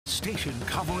station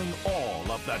covering all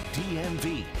of the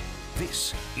DMV.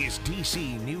 This is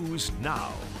DC News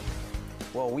Now.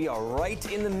 Well, we are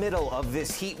right in the middle of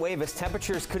this heat wave as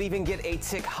temperatures could even get a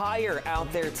tick higher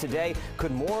out there today.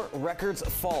 Could more records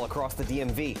fall across the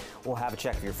DMV? We'll have a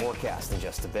check of your forecast in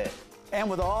just a bit. And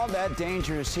with all that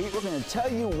dangerous heat, we're going to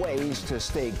tell you ways to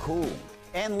stay cool.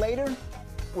 And later,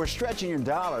 we're stretching your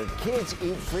dollar. Kids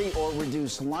eat free or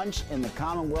reduce lunch in the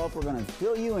Commonwealth. We're going to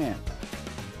fill you in.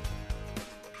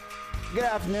 Good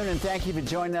afternoon, and thank you for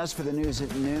joining us for the news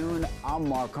at noon. I'm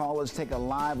Mark Hall. Let's take a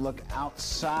live look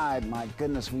outside. My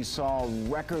goodness, we saw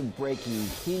record-breaking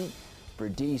heat for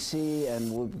D.C., and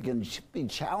we're going to be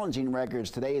challenging records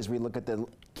today as we look at the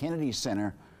Kennedy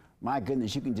Center. My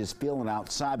goodness, you can just feel it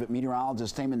outside. But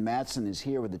meteorologist Damon Matson is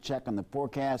here with a check on the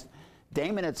forecast.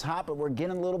 Damon, it's hot, but we're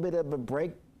getting a little bit of a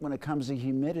break when it comes to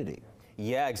humidity.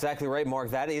 Yeah, exactly right,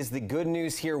 Mark. That is the good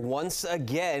news here. Once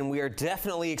again, we are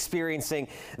definitely experiencing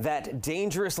that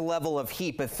dangerous level of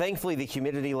heat, but thankfully the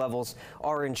humidity levels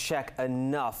are in check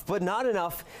enough, but not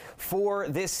enough for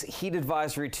this heat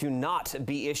advisory to not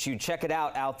be issued. Check it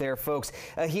out there, folks.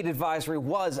 A heat advisory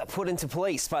was put into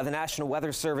place by the National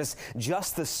Weather Service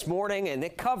just this morning, and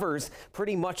it covers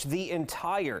pretty much the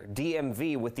entire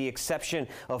DMV with the exception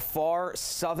of far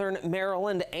southern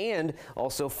Maryland and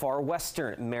also far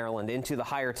western Maryland into the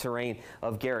higher terrain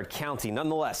of Garrett County.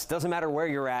 Nonetheless, doesn't matter where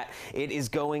you're at, it is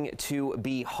going to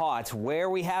be hot. Where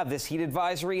we have this heat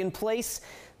advisory in place,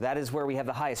 that is where we have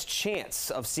the highest chance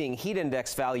of seeing heat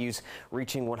index values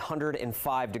reaching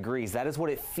 105 degrees. That is what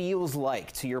it feels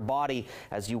like to your body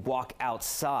as you walk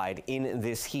outside in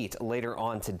this heat later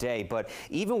on today. But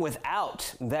even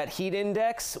without that heat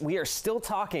index, we are still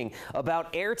talking about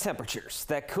air temperatures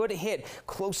that could hit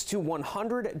close to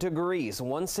 100 degrees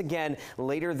once again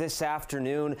later this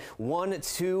afternoon. 1,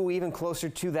 2, even closer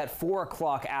to that 4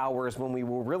 o'clock hours when we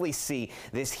will really see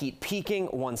this heat peaking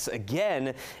once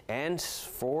again. And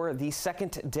for the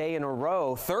second day in a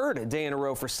row, third day in a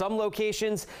row for some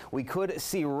locations, we could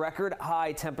see record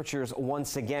high temperatures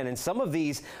once again. And some of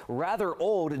these rather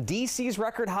old. DC's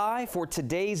record high for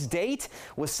today's date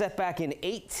was set back in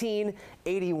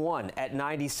 1881 at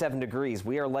 97 degrees.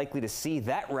 We are likely to see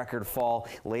that record fall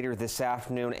later this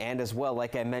afternoon, and as well,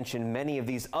 like I mentioned, many of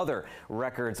these other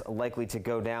records likely to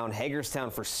go down. Hagerstown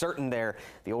for certain there,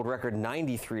 the old record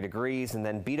 93 degrees, and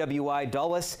then BWI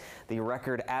Dulles, the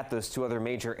record at those two other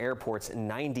major airports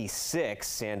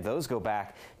 96, and those go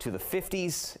back to the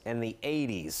 50s and the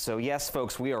 80s. So yes,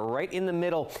 folks, we are right in the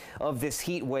middle of this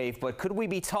heat wave, but could we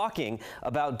be talking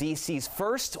about DC's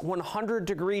first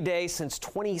 100-degree day since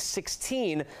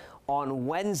 2016 on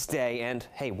Wednesday? And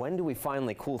hey, when do we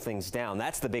finally cool things down?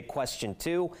 That's the big question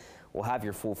too. We'll have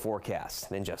your full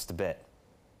forecast in just a bit.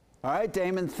 All right,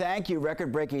 Damon, thank you.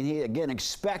 Record-breaking heat again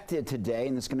expected today,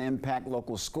 and it's going to impact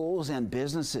local schools and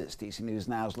businesses. DC News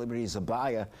Now's Liberty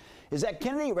Zabaya is at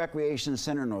Kennedy Recreation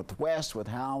Center Northwest with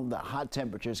how the hot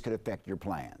temperatures could affect your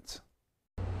plans.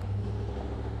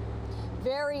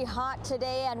 Very hot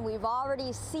today, and we've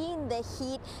already seen the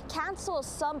heat cancel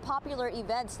some popular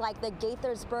events like the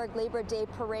Gaithersburg Labor Day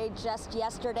Parade just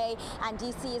yesterday, and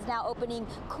DC is now opening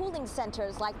cooling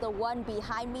centers like the one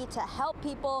behind me to help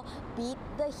people beat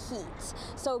the heat.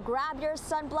 So grab your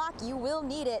sunblock, you will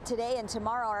need it. Today and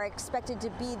tomorrow are expected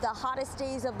to be the hottest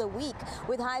days of the week,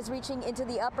 with highs reaching into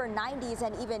the upper 90s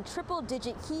and even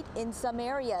triple-digit heat in some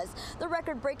areas. The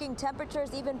record-breaking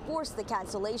temperatures even forced the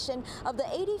cancellation of the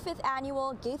 85th annual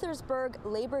Gaithersburg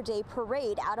Labor Day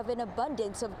Parade out of an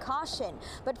abundance of caution.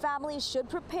 But families should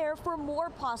prepare for more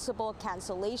possible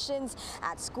cancellations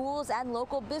at schools and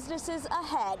local businesses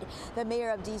ahead. The mayor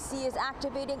of D.C. is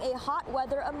activating a hot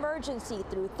weather emergency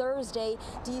through Thursday.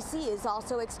 D.C. is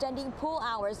also extending pool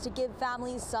hours to give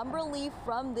families some relief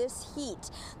from this heat.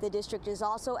 The district is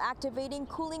also activating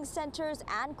cooling centers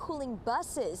and cooling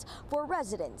buses for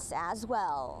residents as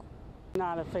well.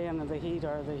 Not a fan of the heat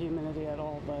or the humidity at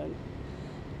all, but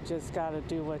just got to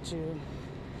do what you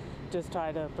just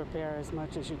try to prepare as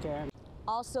much as you can.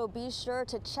 Also, be sure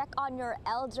to check on your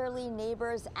elderly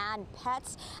neighbors and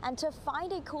pets, and to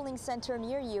find a cooling center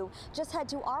near you, just head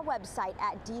to our website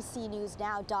at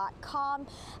dcnewsnow.com,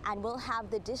 and we'll have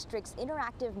the district's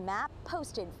interactive map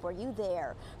posted for you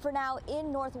there. For now,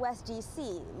 in Northwest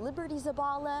DC, Liberty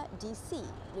Zabala, DC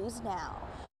News Now.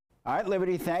 All right,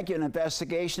 Liberty, thank you. An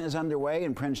investigation is underway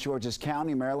in Prince George's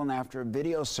County, Maryland, after a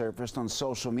video surfaced on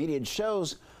social media. It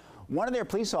shows one of their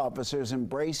police officers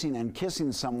embracing and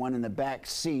kissing someone in the back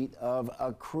seat of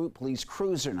a police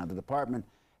cruiser. Now, the department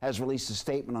has released a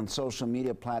statement on social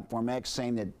media platform X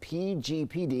saying that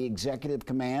PGPD Executive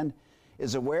Command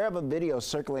is aware of a video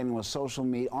circulating with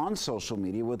on social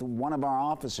media with one of our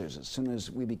officers. As soon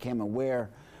as we became aware,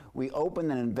 we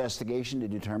opened an investigation to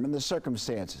determine the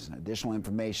circumstances. And additional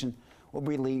information will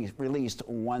be released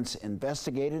once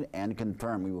investigated and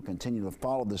confirmed. We will continue to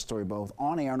follow this story both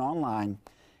on air and online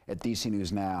at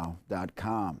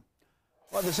dcnewsnow.com.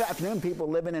 Well, this afternoon, people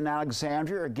living in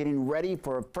Alexandria are getting ready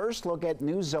for a first look at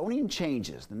new zoning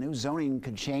changes. The new zoning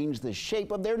could change the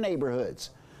shape of their neighborhoods.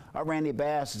 Our Randy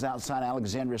Bass is outside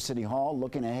Alexandria City Hall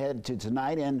looking ahead to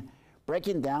tonight and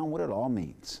breaking down what it all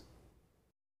means.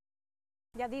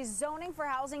 Yeah, these zoning for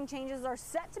housing changes are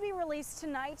set to be released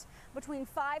tonight between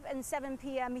 5 and 7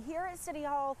 p.m. here at City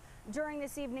Hall during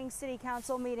this evening's City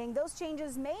Council meeting. Those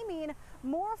changes may mean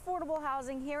more affordable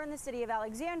housing here in the city of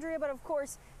Alexandria, but of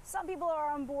course, some people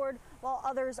are on board while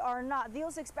others are not.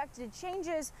 Those expected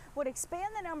changes would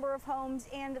expand the number of homes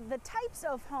and the types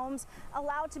of homes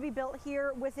allowed to be built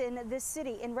here within this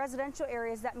city. In residential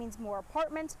areas, that means more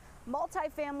apartment,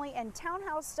 multifamily, and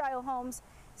townhouse-style homes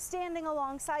standing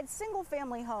alongside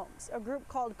single-family homes. A group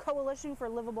called Coalition for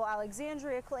Livable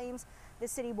Alexandria claims the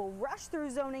city will rush through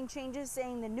zoning changes,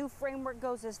 saying the new framework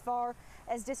goes as far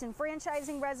as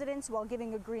disenfranchising residents while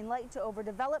giving a green light to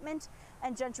overdevelopment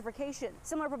and gentrification.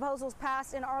 Similar proposals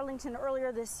passed in Arlington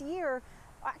earlier this year.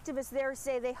 Activists there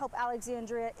say they hope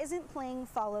Alexandria isn't playing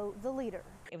follow the leader.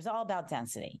 It was all about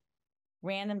density,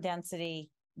 random density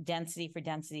for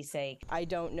density's sake. I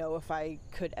don't know if I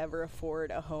could ever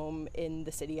afford a home in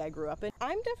the city I grew up in.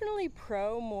 I'm definitely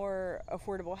pro more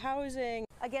affordable housing.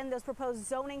 Again, those proposed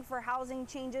zoning for housing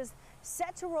changes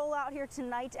set to roll out here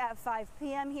tonight at 5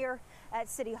 p.m. here at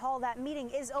City Hall. That meeting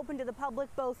is open to the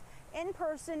public both in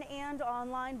person and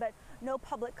online, but no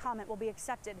public comment will be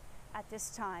accepted at this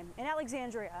time. In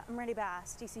Alexandria, I'm Randy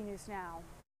Bass, DC News Now.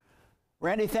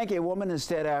 Randy, thank you. A woman is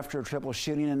dead after a triple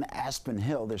shooting in Aspen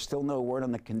Hill. There's still no word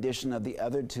on the condition of the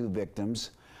other two victims.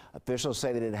 Officials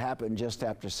say that it happened just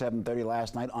after 7:30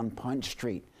 last night on Punch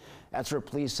Street. That's where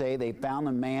police say they found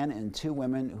a man and two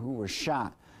women who were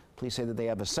shot. Police say that they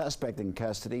have a suspect in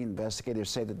custody.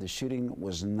 Investigators say that the shooting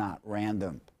was not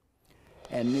random.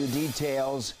 And new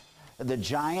details. The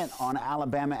Giant on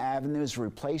Alabama Avenue is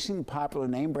replacing popular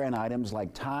name brand items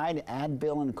like Tide,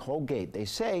 Advil, and Colgate. They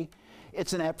say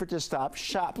it's an effort to stop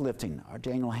shoplifting. Our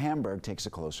Daniel Hamburg takes a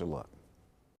closer look.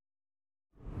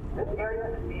 This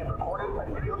area is being recorded by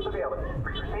video surveillance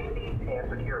for your safety and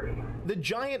security. The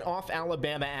Giant off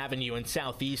Alabama Avenue in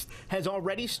Southeast has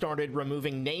already started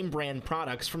removing name brand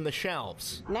products from the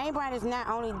shelves. Name brand is not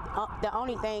only the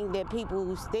only thing that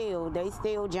people steal. They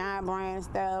steal Giant brand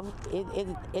stuff.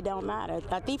 It don't matter.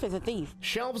 A thief is a thief.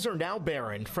 Shelves are now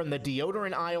barren from the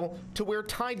deodorant aisle to where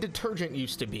Tide detergent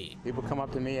used to be. People come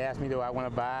up to me, ask me, do I want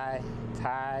to buy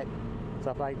Tide,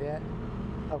 stuff like that.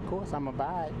 Of course I'm going to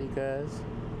buy it because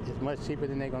it's much cheaper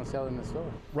than they're going to sell in the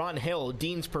store. Ron Hill,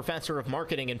 Dean's Professor of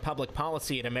Marketing and Public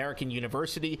Policy at American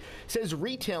University, says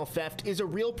retail theft is a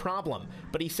real problem,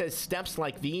 but he says steps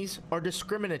like these are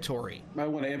discriminatory. I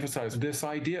want to emphasize this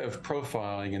idea of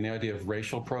profiling and the idea of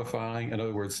racial profiling. In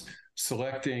other words,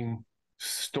 selecting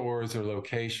stores or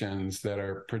locations that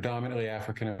are predominantly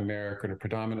African American or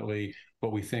predominantly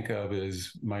what we think of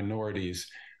as minorities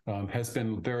has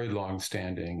been very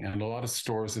long-standing, and a lot of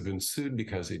stores have been sued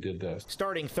because they did this.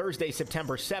 Starting Thursday,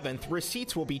 September 7th,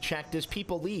 receipts will be checked as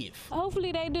people leave.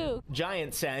 Hopefully they do.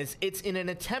 Giant says it's in an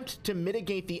attempt to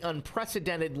mitigate the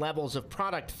unprecedented levels of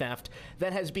product theft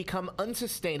that has become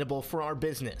unsustainable for our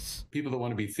business. People that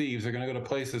want to be thieves are going to go to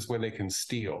places where they can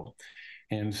steal.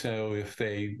 And so if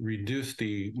they reduce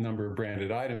the number of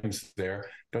branded items there,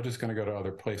 they're just going to go to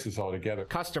other places altogether.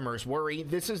 Customers worry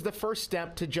this is the first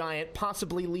step to Giant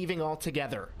possibly leaving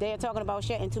altogether. They're talking about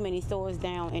shutting too many stores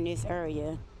down in this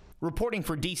area. Reporting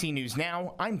for DC News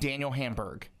Now, I'm Daniel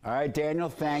Hamburg. All right, Daniel,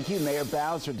 thank you. Mayor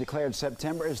Bowser declared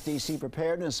September as DC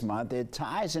Preparedness Month. It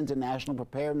ties into National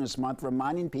Preparedness Month,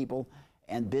 reminding people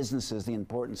and businesses the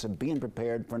importance of being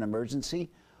prepared for an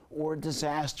emergency or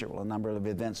disaster. Well, a number of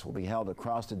events will be held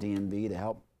across the DMV to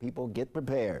help people get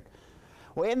prepared.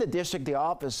 Well, in the district, the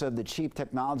Office of the Chief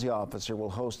Technology Officer will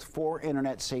host 4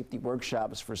 internet safety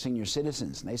workshops for senior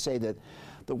citizens. And they say that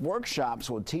the workshops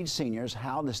will teach seniors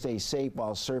how to stay safe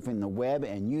while surfing the web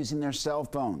and using their cell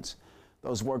phones.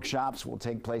 Those workshops will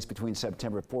take place between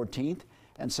September 14th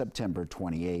and September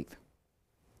 28th.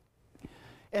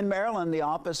 In Maryland, the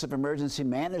Office of Emergency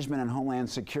Management and Homeland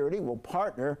Security will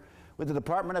partner with the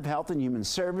Department of Health and Human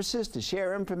Services to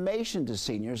share information to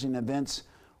seniors, and events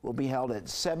will be held at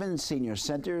 7 senior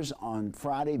centers on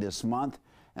Friday this month,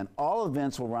 and all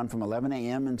events will run from 11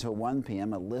 a.m. until 1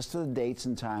 p.m. A list of the dates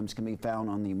and times can be found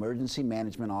on the Emergency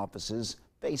Management Office's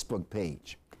Facebook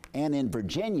page. And in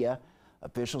Virginia,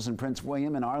 Officials in Prince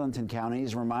William and Arlington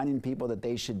counties reminding people that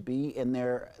they should be in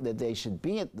their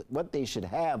what they should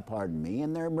have,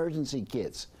 in their emergency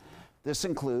kits. This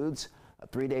includes a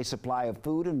 3-day supply of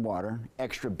food and water,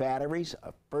 extra batteries,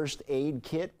 a first aid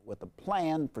kit with a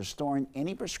plan for storing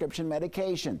any prescription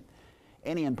medication,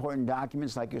 any important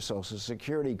documents like your Social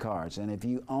Security cards, and if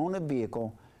you own a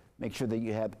vehicle, make sure that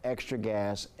you have extra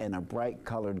gas and a bright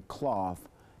colored cloth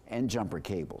and jumper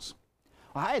cables.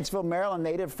 Well, Hyattsville, Maryland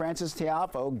native Frances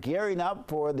Tiafoe gearing up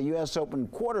for the U.S. Open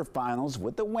quarterfinals.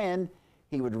 With the win,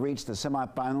 he would reach the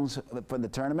semifinals for the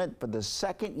tournament for the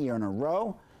second year in a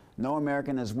row. No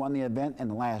American has won the event in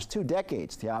the last 2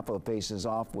 decades. Tiafoe faces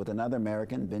off with another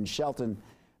American, Ben Shelton.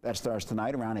 That starts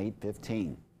tonight around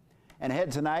 8:15. And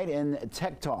ahead tonight in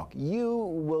Tech Talk, do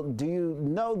you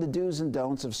know the do's and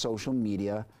don'ts of social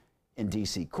media in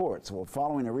D.C. courts? Well,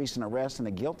 following a recent arrest and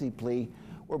a guilty plea,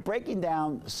 we're breaking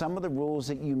down some of the rules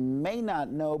that you may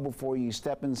not know before you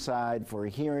step inside for a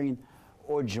hearing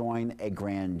or join a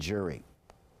grand jury.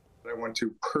 I want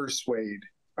to persuade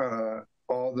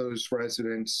all those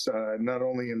residents, not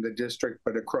only in the district,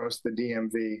 but across the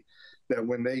DMV, that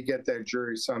when they get that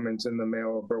jury summons in the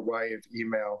mail or by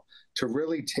email, to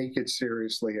really take it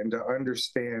seriously and to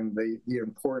understand the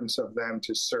importance of them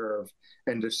to serve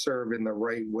and to serve in the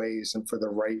right ways and for the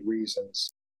right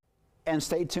reasons. And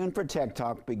stay tuned for Tech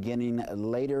Talk beginning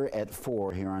later at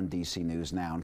 4 here on DC News Now.